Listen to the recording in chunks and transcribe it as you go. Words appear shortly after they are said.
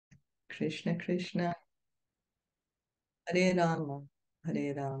Krishna Krishna, Hare Rama,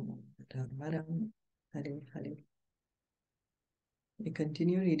 Hare Rama, Rama Rama, Hare Hare. We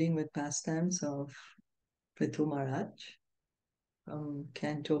continue reading with pastimes of Pṛthu Maharaj from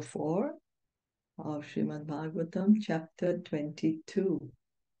Canto 4 of Srimad Bhagavatam, chapter 22.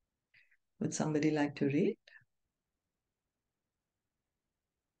 Would somebody like to read?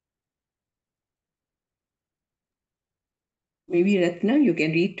 Maybe Ratna, you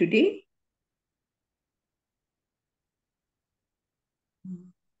can read today.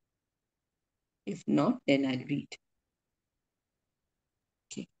 If not, then I'll read.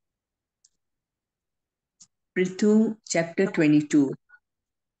 Okay. Pṛthu, chapter 22.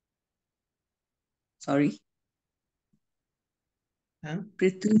 Sorry. Huh?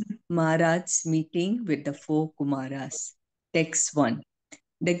 Pṛthu Maharaj's meeting with the four Kumaras. Text 1.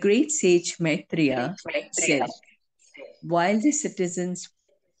 The great sage Maitreya said, while the citizens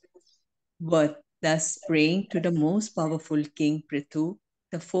were thus praying to the most powerful king Pṛthu,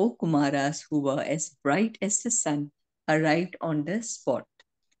 the four Kumaras, who were as bright as the sun, arrived on the spot.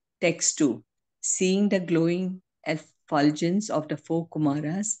 Text 2. Seeing the glowing effulgence of the four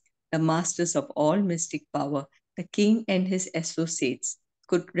Kumaras, the masters of all mystic power, the king and his associates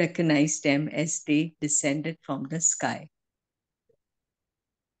could recognize them as they descended from the sky.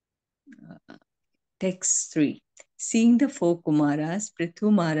 Text 3. Seeing the four Kumaras,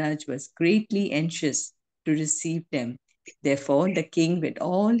 Pṛthu Maharaj was greatly anxious to receive them. Therefore, the king with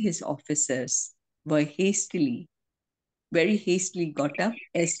all his officers were very hastily got up,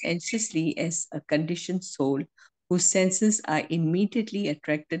 as anxiously as a conditioned soul whose senses are immediately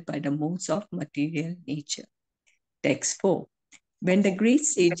attracted by the modes of material nature. Text 4. When the great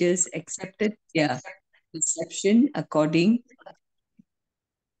sages accepted their reception according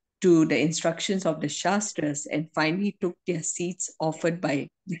to the instructions of the Shastras and finally took their seats offered by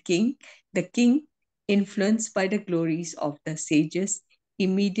the king, influenced by the glories of the sages,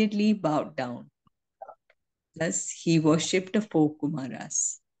 immediately bowed down. Thus, he worshipped the four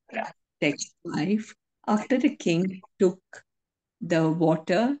Kumaras. Text 5. After the king took the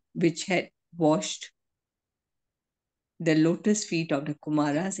water which had washed the lotus feet of the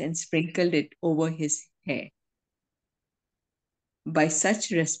Kumaras and sprinkled it over his hair. By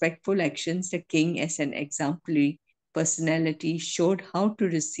such respectful actions, the king, as an exemplary personality, showed how to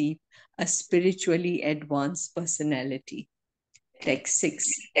receive a spiritually advanced personality. Text 6.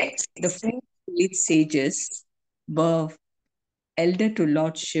 The four great sages were elder to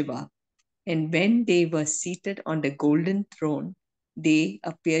Lord Shiva, and when they were seated on the golden throne, they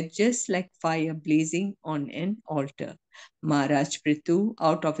appeared just like fire blazing on an altar. Maharaj Pṛthu,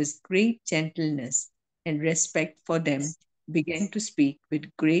 out of his great gentleness and respect for them, began to speak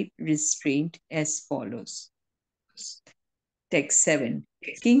with great restraint as follows. Text 7.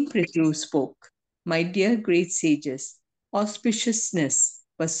 King Pṛthu spoke. My dear great sages, auspiciousness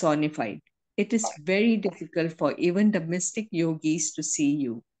personified. It is very difficult for even the mystic yogis to see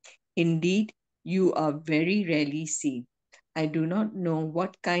you. Indeed, you are very rarely seen. I do not know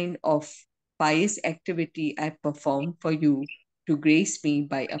what kind of pious activity I perform for you to grace me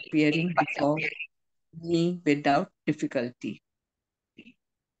by appearing before me without difficulty.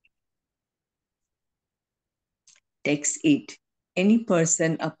 Text 8. Any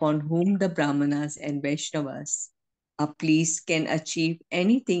person upon whom the Brahmanas and Vaishnavas are pleased can achieve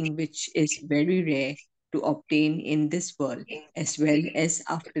anything which is very rare to obtain in this world as well as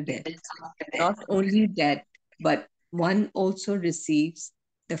after death. Not only that, but one also receives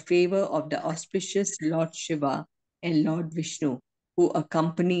the favor of the auspicious Lord Shiva and Lord Vishnu, who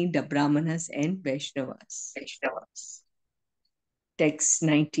accompany the Brahmanas and Vaishnavas. Text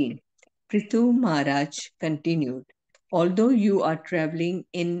 19. Pṛthu Maharaj continued, although you are traveling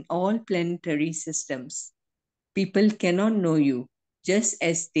in all planetary systems, people cannot know you, just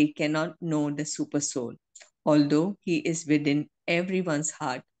as they cannot know the Supersoul, although he is within everyone's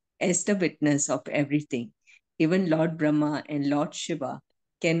heart as the witness of everything. Even Lord Brahma and Lord Shiva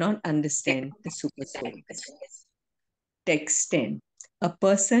cannot understand the Supersoul. Text 10. A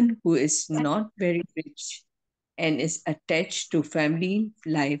person who is not very rich and is attached to family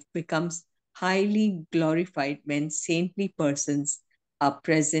life becomes highly glorified when saintly persons are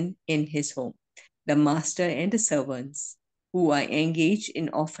present in his home. The master and the servants who are engaged in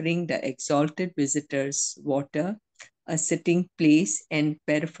offering the exalted visitors water, a sitting place, and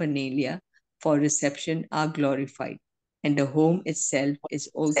paraphernalia for reception are glorified, and the home itself is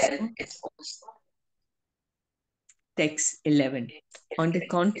also. Text 11. On the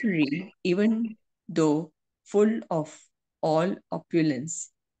contrary, even though full of all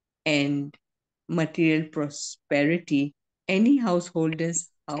opulence and material prosperity, any householders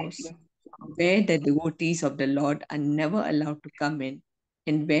house, where the devotees of the Lord are never allowed to come in,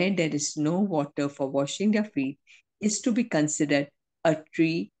 and where there is no water for washing their feet, is to be considered a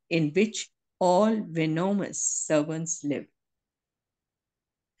tree in which all venomous servants live.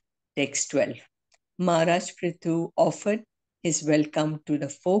 Text 12. Maharaj Pṛthu offered his welcome to the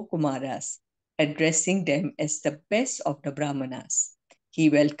four Kumaras, addressing them as the best of the Brahmanas. He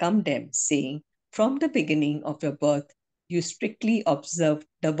welcomed them, saying, "From the beginning of your birth, you strictly observed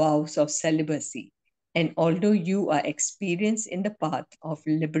the vows of celibacy, and although you are experienced in the path of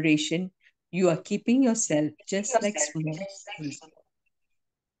liberation, you are keeping yourself just like small children."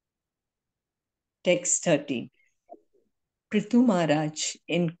 Text 13. Pṛthu Maharaj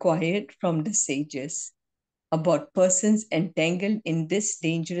inquired from the sages about persons entangled in this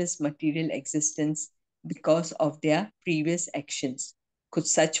dangerous material existence because of their previous actions. Could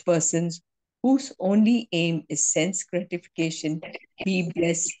such persons, whose only aim is sense gratification, be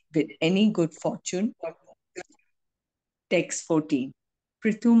blessed with any good fortune? Text 14.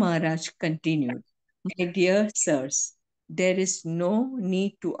 Pṛthu Maharaj continued, "My dear sirs, there is no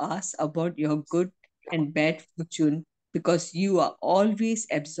need to ask about your good and bad fortune because you are always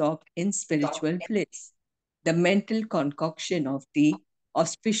absorbed in spiritual bliss. The mental concoction of the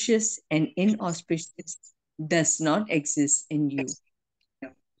auspicious and inauspicious does not exist in you."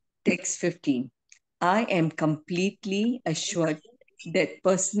 Text 15. I am completely assured that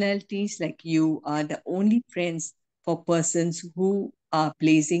personalities like you are the only friends for persons who are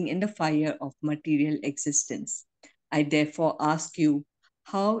blazing in the fire of material existence. I therefore ask you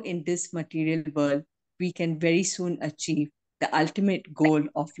how in this material world we can very soon achieve the ultimate goal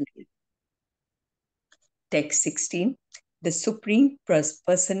of life. Text 16. The Supreme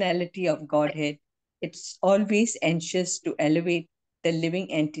Personality of Godhead is always anxious to elevate the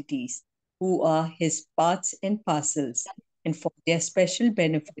living entities who are his parts and parcels, and for their special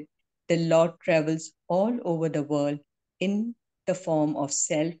benefit, the Lord travels all over the world in the form of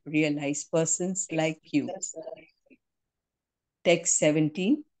self realized persons like you. Text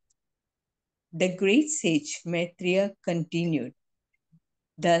 17. The great sage Maitreya continued,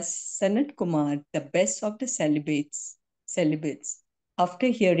 "Thus, Sanat Kumar, the best of the celibates, after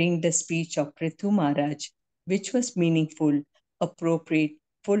hearing the speech of Pṛthu Maharaj, which was meaningful, appropriate,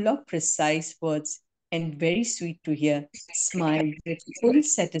 full of precise words, and very sweet to hear, smiled with full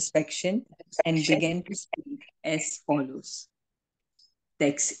satisfaction and began to speak as follows."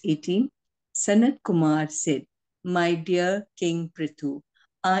 Text 18. Sanat Kumar said, "My dear King Pṛthu,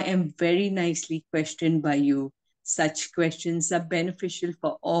 I am very nicely questioned by you. Such questions are beneficial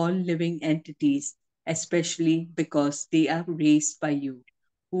for all living entities, especially because they are raised by you,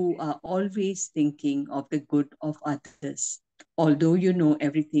 who are always thinking of the good of others. Although you know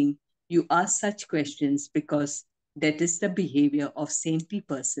everything, you ask such questions because that is the behavior of saintly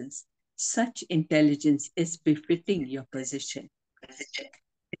persons. Such intelligence is befitting your position."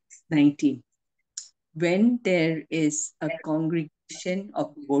 19. When there is a congregation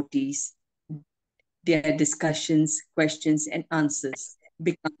of devotees, their discussions, questions, and answers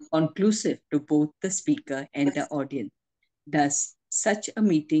become conclusive to both the speaker and the audience. Thus, such a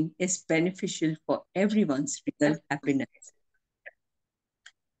meeting is beneficial for everyone's real happiness.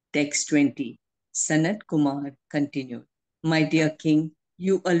 Text 20. Sanat Kumar continued, "My dear king,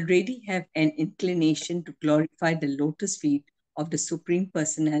 you already have an inclination to glorify the lotus feet of the Supreme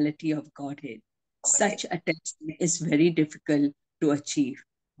Personality of Godhead. Such attachment is very difficult to achieve,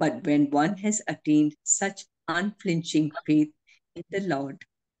 but when one has attained such unflinching faith in the Lord,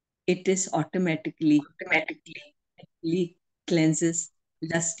 it is automatically cleanses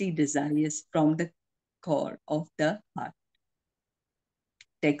lusty desires from the core of the heart."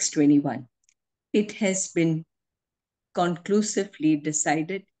 Text 21. It has been conclusively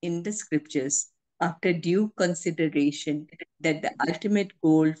decided in the scriptures after due consideration that the ultimate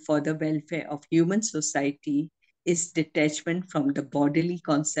goal for the welfare of human society is detachment from the bodily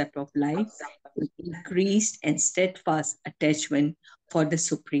concept of life, with increased and steadfast attachment for the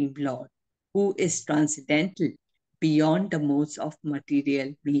Supreme Lord, who is transcendental beyond the modes of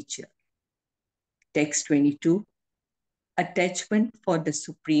material nature. Text 22. Attachment for the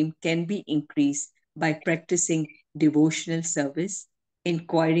Supreme can be increased by practicing devotional service,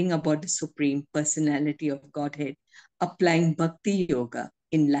 inquiring about the Supreme Personality of Godhead, applying Bhakti Yoga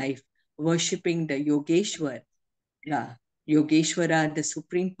in life, worshipping the Yogeshwara, the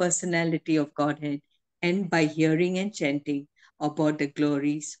Supreme Personality of Godhead, and by hearing and chanting about the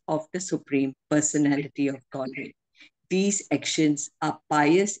glories of the Supreme Personality of Godhead. These actions are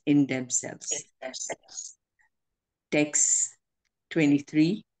pious in themselves. Text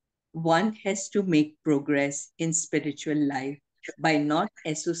 23. One has to make progress in spiritual life by not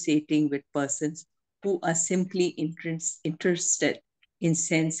associating with persons who are simply interested in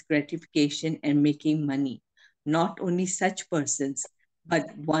sense gratification and making money. Not only such persons, but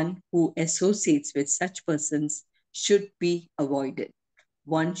one who associates with such persons should be avoided.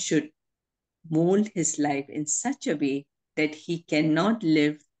 One should mold his life in such a way that he cannot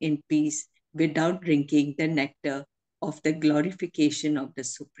live in peace without drinking the nectar of the glorification of the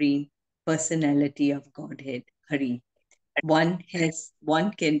Supreme Personality of Godhead, Hari. One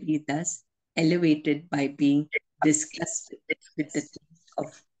can be thus elevated by being disgusted with the taste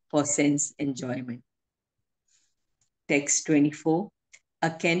of for sense enjoyment. Text 24. A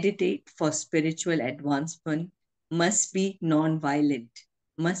candidate for spiritual advancement must be non-violent,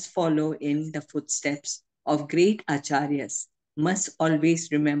 must follow in the footsteps of great acharyas, must always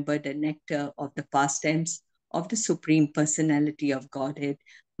remember the nectar of the pastimes of the Supreme Personality of Godhead,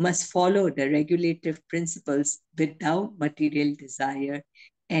 must follow the regulative principles without material desire,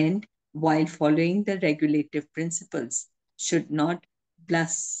 and while following the regulative principles, should not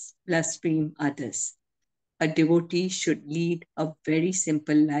blaspheme others. A devotee should lead a very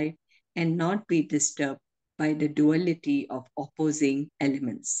simple life and not be disturbed by the duality of opposing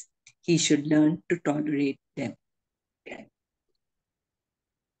elements. He should learn to tolerate them.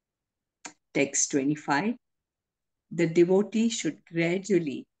 Text 25. The devotee should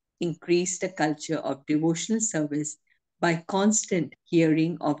gradually increase the culture of devotional service by constant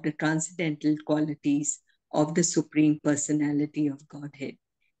hearing of the transcendental qualities of the Supreme Personality of Godhead.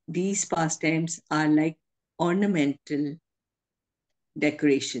 These pastimes are like ornamental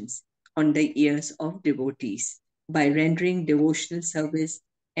decorations on the ears of devotees. By rendering devotional service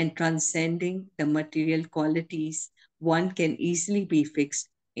and transcending the material qualities, one can easily be fixed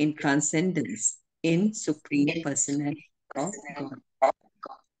in transcendence, in Supreme Personality of God.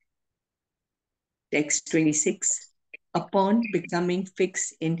 Text 26. Upon becoming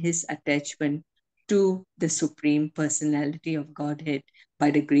fixed in his attachment to the Supreme Personality of Godhead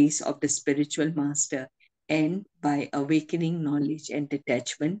by the grace of the spiritual master and by awakening knowledge and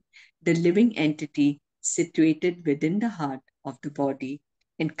detachment, the living entity situated within the heart of the body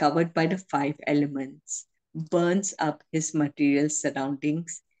and covered by the five elements burns up his material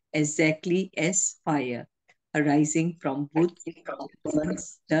surroundings exactly as fire arising from wood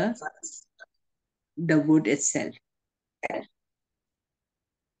burns the wood itself.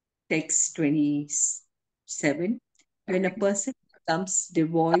 Text 27. When a person becomes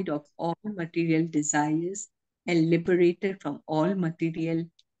devoid of all material desires and liberated from all material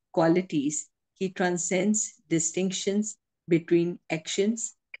qualities, he transcends distinctions between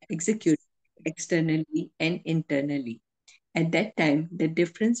actions executed externally and internally. At that time, the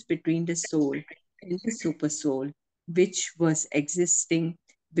difference between the soul and the supersoul, which was existing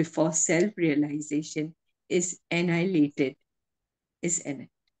before self realization, is annihilated.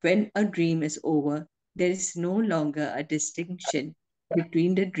 When a dream is over, there is no longer a distinction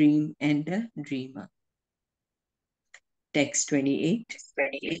between the dream and the dreamer. Text 28.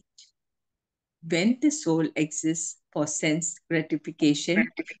 When the soul exists for sense gratification,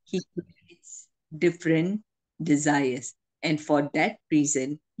 he creates different desires, and for that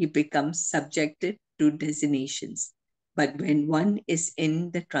reason, he becomes subjected to designations. But when one is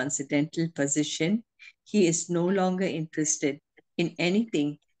in the transcendental position, he is no longer interested in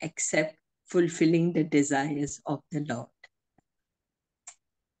anything except fulfilling the desires of the Lord.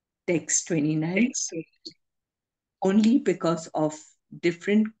 Text 29. Only because of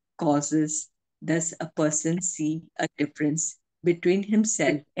different causes does a person see a difference between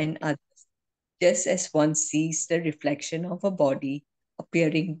himself and others, just as one sees the reflection of a body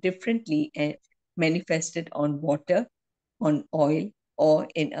appearing differently and manifested on water, on oil, or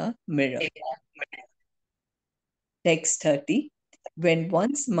in a mirror. Text 30. When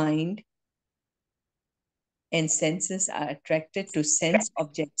one's mind and senses are attracted to sense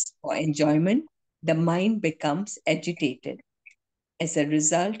objects for enjoyment, the mind becomes agitated. As a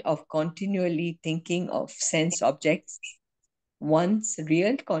result of continually thinking of sense objects, one's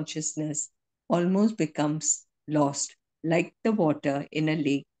real consciousness almost becomes lost, like the water in a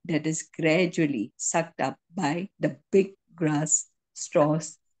lake that is gradually sucked up by the big grass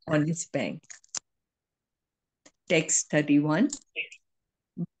straws on its bank. Text 31.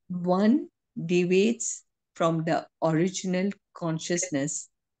 One deviates from the original consciousness,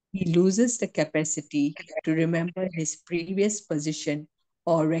 he loses the capacity to remember his previous position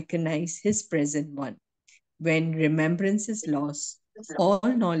or recognize his present one. When remembrance is lost, all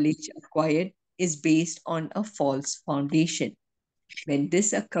knowledge acquired is based on a false foundation. When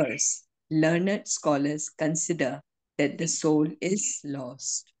this occurs, learned scholars consider that the soul is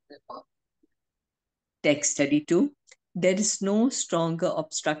lost. Text 32. There is no stronger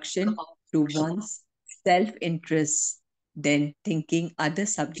obstruction to one's self-interest than thinking other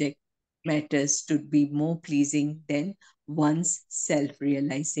subject matters to be more pleasing than one's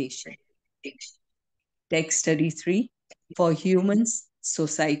self-realization. Text 33. For humans,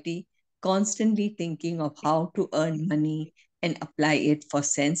 society, constantly thinking of how to earn money and apply it for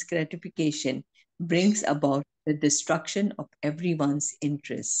sense gratification brings about the destruction of everyone's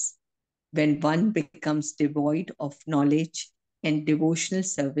interests. When one becomes devoid of knowledge and devotional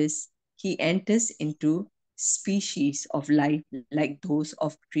service, he enters into species of life like those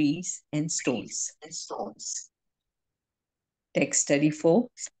of trees and stones. Text 34.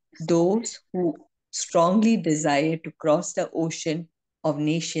 Those who strongly desire to cross the ocean of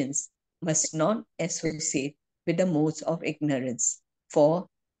nations must not associate with the modes of ignorance, for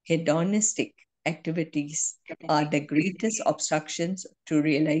hedonistic activities are the greatest obstructions to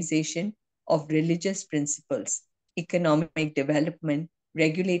realization of religious principles, economic development,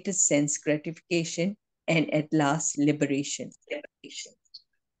 regulated sense gratification, and at last liberation.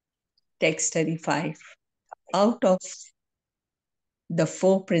 Text 35. Out of the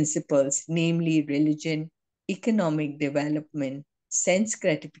four principles, namely religion, economic development, sense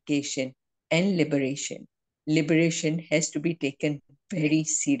gratification, and liberation. Liberation has to be taken very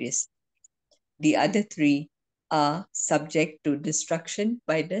seriously. The other three are subject to destruction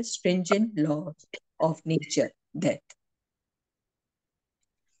by the stringent laws of nature, death.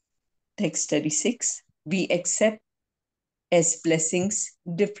 Text 36. We accept as blessings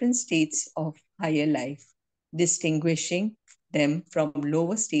different states of higher life, distinguishing them from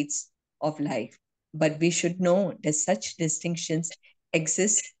lower states of life. But we should know that such distinctions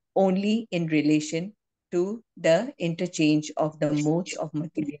exist only in relation to the interchange of the modes of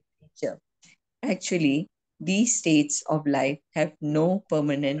material nature. Actually, these states of life have no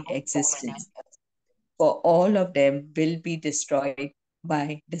permanent existence, for all of them will be destroyed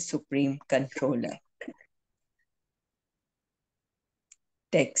by the Supreme Controller.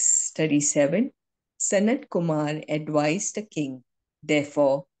 Text 37. Sanat Kumar advised the king,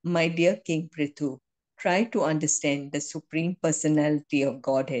 therefore, my dear King Pṛthu, try to understand the Supreme Personality of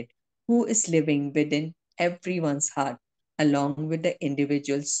Godhead, who is living within everyone's heart, along with the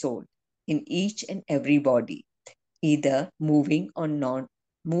individual soul, in each and every body, either moving or not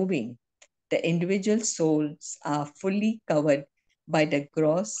moving. The individual souls are fully covered by the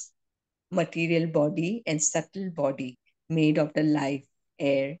gross material body and subtle body made of the life,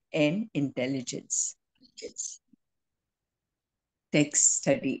 air, and intelligence. Text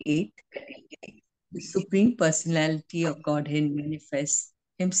 38. The Supreme Personality of Godhead manifests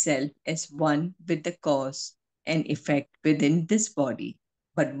himself as one with the cause and effect within this body,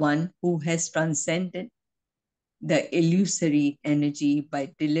 but one who has transcended the illusory energy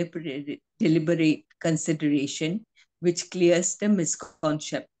by deliberate consideration, which clears the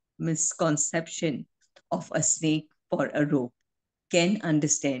misconception of a snake for a rope, can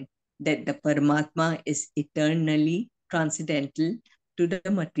understand that the Paramatma is eternally transcendental to the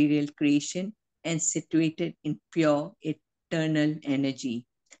material creation and situated in pure eternal energy.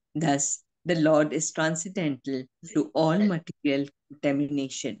 Thus, the Lord is transcendental to all material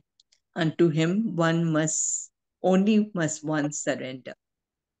contamination. Unto him must one surrender.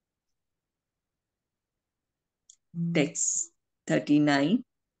 Text 39.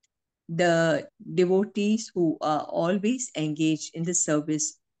 The devotees who are always engaged in the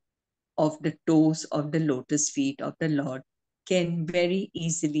service of the toes of the lotus feet of the Lord can very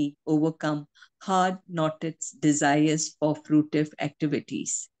easily overcome hard knotted desires for fruitive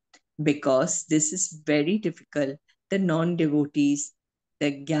activities. Because this is very difficult, the non-devotees,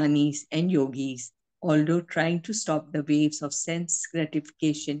 the jnanis and yogis, although trying to stop the waves of sense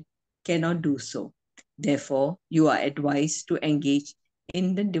gratification, cannot do so. Therefore, you are advised to engage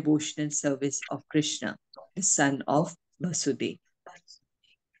in the devotional service of Krishna, the son of Vasudeva.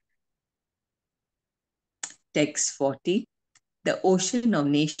 Text 40. The ocean of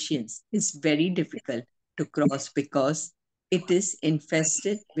nations is very difficult to cross because it is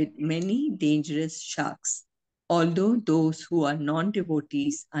infested with many dangerous sharks. Although those who are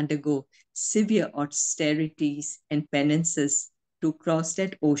non-devotees undergo severe austerities and penances to cross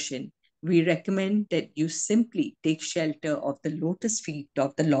that ocean, we recommend that you simply take shelter of the lotus feet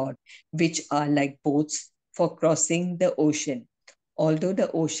of the Lord, which are like boats for crossing the ocean. Although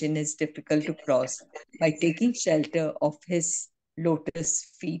the ocean is difficult to cross, by taking shelter of his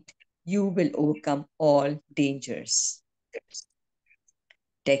lotus feet, you will overcome all dangers.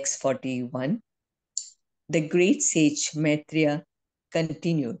 Text 41. The great sage Maitreya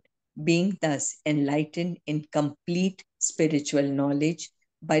continued, being thus enlightened in complete spiritual knowledge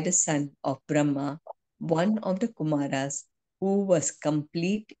by the son of Brahma, one of the Kumaras who was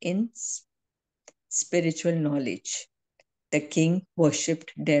complete in spiritual knowledge. The king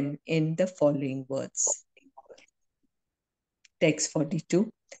worshipped them in the following words. Text 42.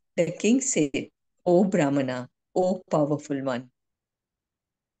 The king said, O Brahmana, O powerful one,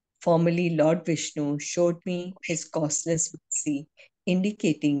 formerly Lord Vishnu showed me his causeless mercy,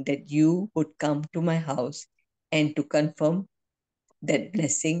 indicating that you would come to my house, and to confirm that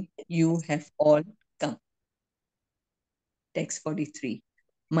blessing, you have all come. Text 43.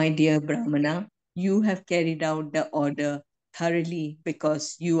 My dear Brahmana, you have carried out the order thoroughly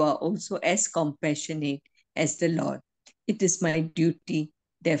because you are also as compassionate as the Lord. It is my duty,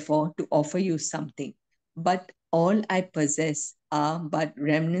 therefore, to offer you something. But all I possess are but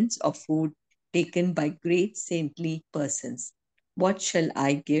remnants of food taken by great saintly persons. What shall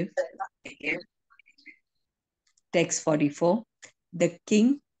I give? Text 44. The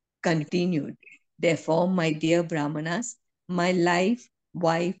king continued, therefore, my dear Brahmanas, my life,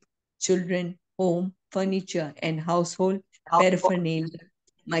 wife, children, home, furniture, and household paraphernalia,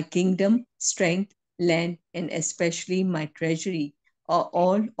 my kingdom, strength, land, and especially my treasury are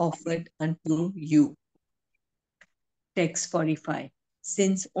all offered unto you. Text 45.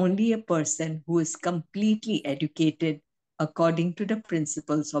 Since only a person who is completely educated according to the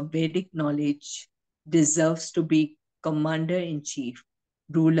principles of Vedic knowledge deserves to be commander in chief,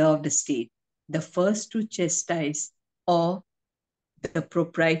 ruler of the state, the first to chastise, or the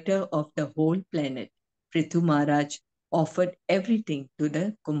proprietor of the whole planet, Pṛthu Maharaj offered everything to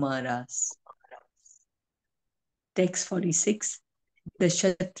the Kumaras. Text 46. The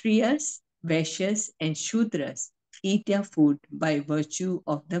Kshatriyas, Vaishyas, and Shudras eat their food by virtue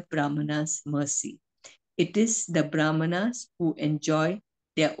of the Brahmanas' mercy. It is the Brahmanas who enjoy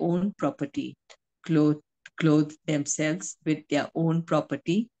their own property, clothe themselves with their own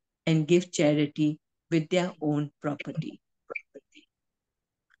property, and give charity with their own property.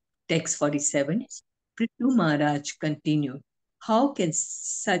 Text 47. Pṛthu Maharaj continued, how can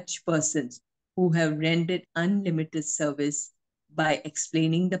such persons who have rendered unlimited service by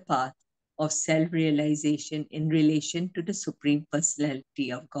explaining the path of self-realization in relation to the Supreme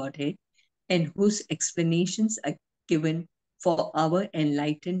Personality of Godhead, and whose explanations are given for our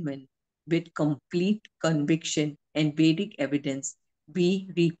enlightenment with complete conviction and Vedic evidence, be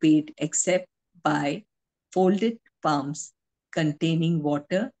repaid except by folded palms containing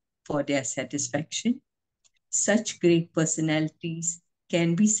water for their satisfaction? Such great personalities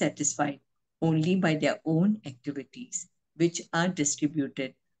can be satisfied only by their own activities, which are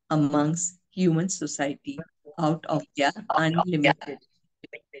distributed amongst human society out of their unlimited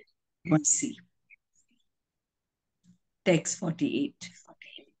mercy. Text 48.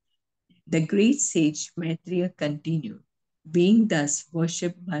 The great sage Maitreya continued, being thus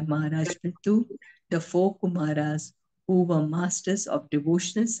worshipped by Maharaj Pṛthu, the four Kumaras who were masters of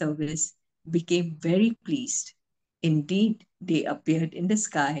devotional service became very pleased. Indeed, they appeared in the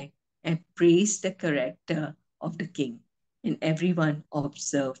sky and praised the character of the king, and everyone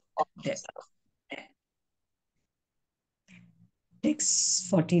observed them. Text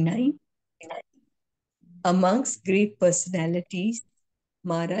 49. Amongst great personalities,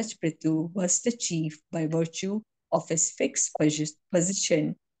 Maharaj Pṛthu was the chief by virtue of his fixed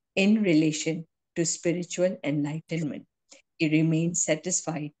position in relation to spiritual enlightenment. He remained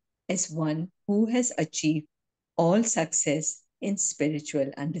satisfied as one who has achieved all success in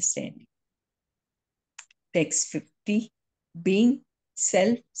spiritual understanding. Text 50. Being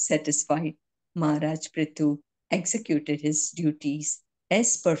self-satisfied, Maharaj Pṛthu executed his duties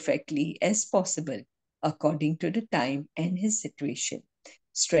as perfectly as possible according to the time and his situation,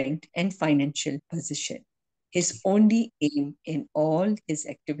 strength, and financial position. His only aim in all his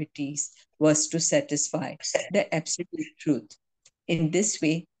activities was to satisfy the absolute truth. In this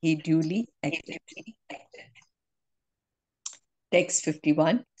way, he duly acted. Text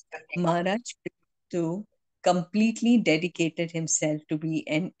 51. Maharaj Pṛthu completely dedicated himself to be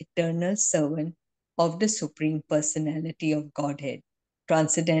an eternal servant of the Supreme Personality of Godhead,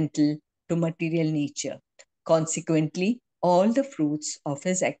 transcendental to material nature. Consequently, all the fruits of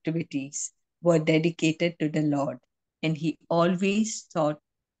his activities were dedicated to the Lord, and he always thought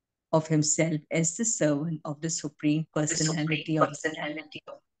of himself as the servant of the Supreme Personality of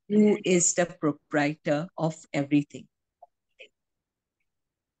God, who is the proprietor of everything.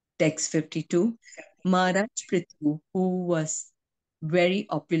 Text 52. Maharaj Pṛthu, who was very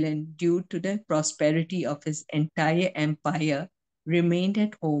opulent due to the prosperity of his entire empire, remained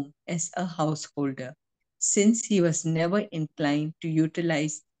at home as a householder. Since he was never inclined to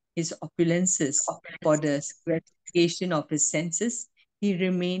utilize his opulences for the gratification of his senses, he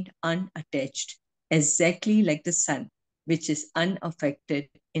remained unattached exactly like the sun, which is unaffected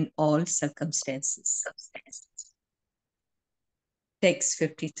in all circumstances. Text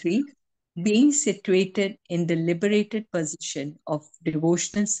 53. Being situated in the liberated position of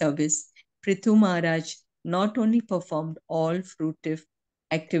devotional service, Pṛthu Maharaj not only performed all fruitive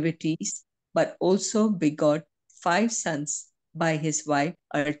activities, but also begot 5 sons by his wife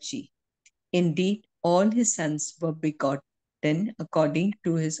Archi. Indeed, all his sons were begotten according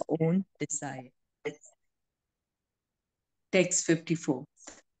to his own desire. Text 54.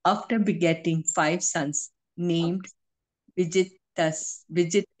 After begetting 5 sons named Vijitasva,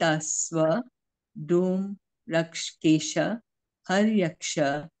 Dhoom, Rakshkesha,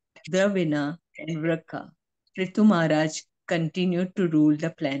 Haryaksha, Dravina, and Vraka, Pṛthu Maharaj continued to rule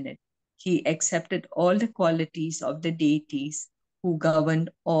the planet. He accepted all the qualities of the deities who governed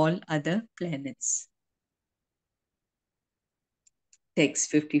all other planets.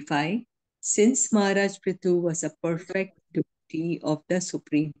 Text 55. Since Maharaj Pṛthu was a perfect devotee of the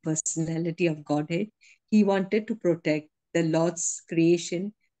Supreme Personality of Godhead, he wanted to protect the Lord's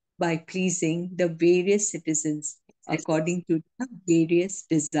creation by pleasing the various citizens according to the various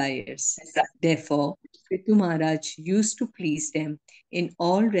desires. Therefore, Pṛthu Maharaj used to please them in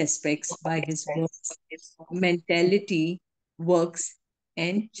all respects by his words, mentality, works,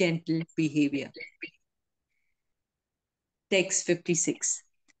 and gentle behavior. Text 56.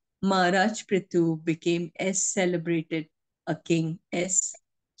 Maharaj Pṛthu became as celebrated a king as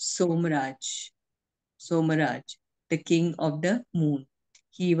Somaraj, the king of the moon.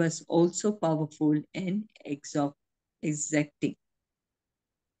 He was also powerful and exacting,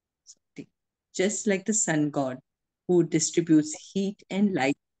 just like the sun god, who distributes heat and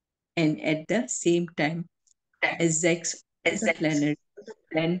light and at the same time exacts all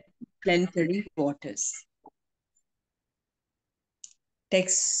the planetary waters.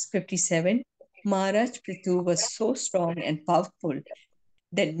 Text 57. Maharaj Pṛthu was so strong and powerful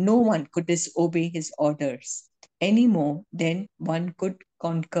that no one could disobey his orders any more than one could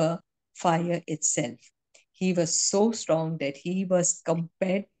conquer fire itself. He was so strong that he was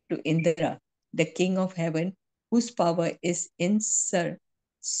compared to Indra, the king of heaven, whose power is insuperable.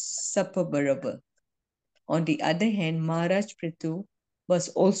 On the other hand, Maharaj Pṛthu was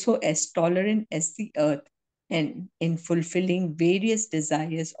also as tolerant as the earth, and in fulfilling various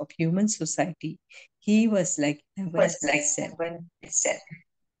desires of human society, he was like heaven itself.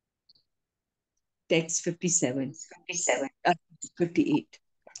 Text 57. 58.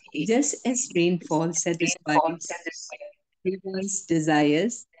 Just as rainfall satisfies everyone's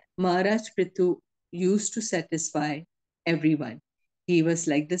desires, Maharaj Pṛthu used to satisfy everyone. He was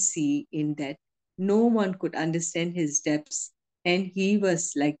like the sea in that no one could understand his depths, and he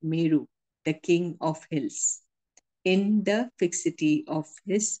was like Meru, the king of hills, in the fixity of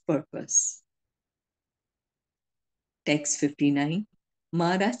his purpose. Text 59.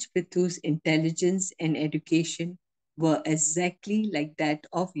 Maharaj Pṛthu's intelligence and education were exactly like that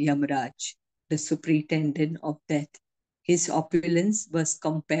of Yamaraj, the superintendent of death. His opulence was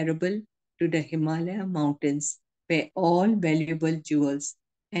comparable to the Himalaya mountains, where all valuable jewels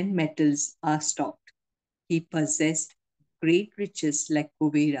and metals are stocked. He possessed great riches like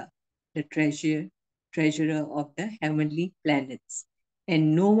Kubera, the treasurer of the heavenly planets,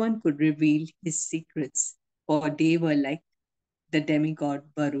 and no one could reveal his secrets, for they were like the demigod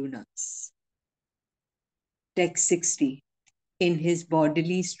Varunas. Text 60. In his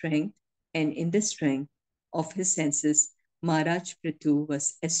bodily strength and in the strength of his senses, Maharaj Pṛthu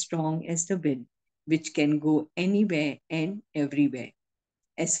was as strong as the wind, which can go anywhere and everywhere.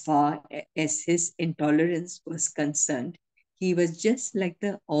 As far as his intolerance was concerned, he was just like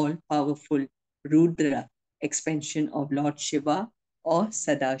the all-powerful Rudra, expansion of Lord Shiva or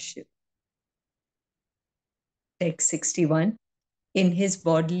Sadashiv. Text 61. In his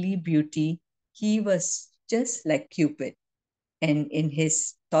bodily beauty, he was just like Cupid, and in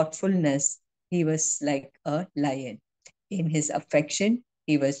his thoughtfulness, he was like a lion. In his affection,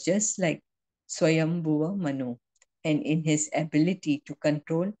 he was just like Swayambhuva Manu, and in his ability to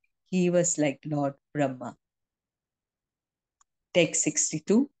control, he was like Lord Brahma. Text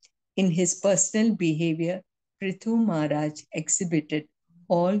 62. In his personal behavior, Pṛthu Maharaj exhibited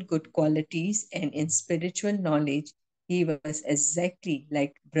all good qualities, and in spiritual knowledge, he was exactly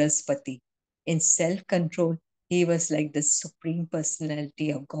like Brahaspati. In self-control, he was like the Supreme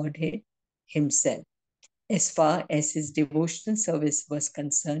Personality of Godhead himself. As far as his devotional service was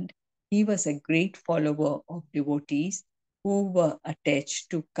concerned, he was a great follower of devotees who were attached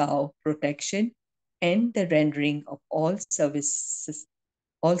to cow protection and the rendering of all service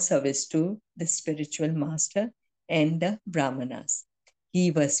to the spiritual master and the brahmanas. He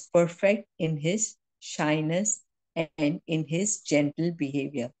was perfect in his shyness, and in his gentle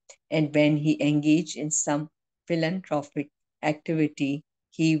behavior. And when he engaged in some philanthropic activity,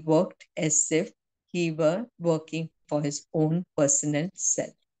 he worked as if he were working for his own personal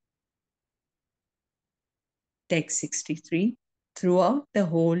self. Text 63. Throughout the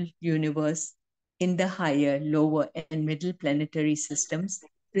whole universe, in the higher, lower, and middle planetary systems,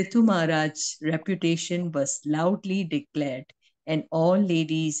 Pṛthu Maharaj's reputation was loudly declared, and all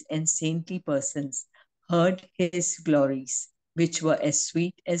ladies and saintly persons heard his glories, which were as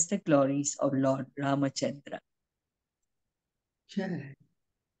sweet as the glories of Lord Ramachandra. Jai.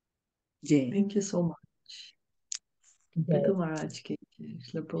 Jai. Thank you so much. Jai. Pṛthu Maharaj ki jai.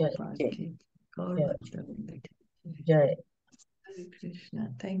 Srila Prabhupada Jai. ki. Gaur Jai. Bhakta Vrinda ki jai. Jai. Hare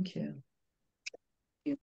Krishna. Thank you.